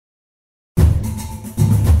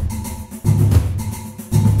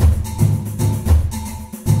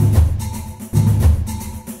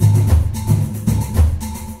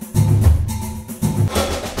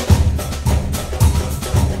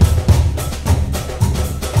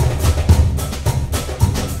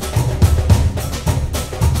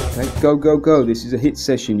Go, go, go. This is a HIIT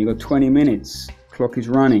session. You got 20 minutes. Clock is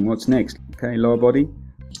running. What's next? Okay, lower body,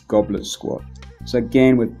 goblet squat. So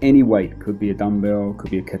again, with any weight, could be a dumbbell, could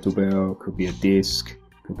be a kettlebell, could be a disc,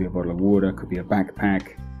 could be a bottle of water, could be a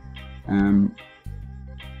backpack.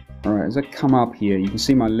 All right, as I come up here, you can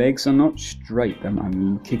see my legs are not straight.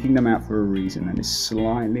 I'm kicking them out for a reason, and it's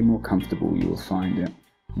slightly more comfortable. You will find it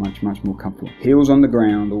much more comfortable. Heels on the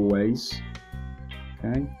ground always.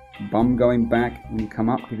 Okay, bum going back when you come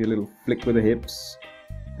up. Give you a little flick with the hips.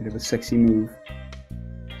 Bit of a sexy move.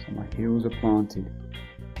 So my heels are planted.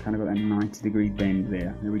 Kind of got that 90-degree bend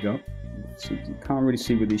there. There we go. So you can't really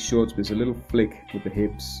see with these shorts, but there's a little flick with the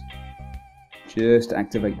hips. Just to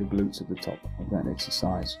activate the glutes at the top of that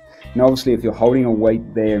exercise. Now obviously if you're holding a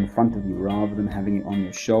weight there in front of you rather than having it on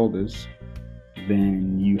your shoulders,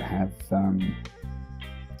 then you have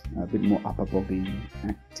a bit more upper body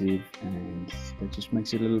active, and that just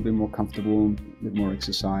makes it a little bit more comfortable, a bit more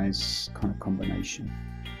exercise kind of combination.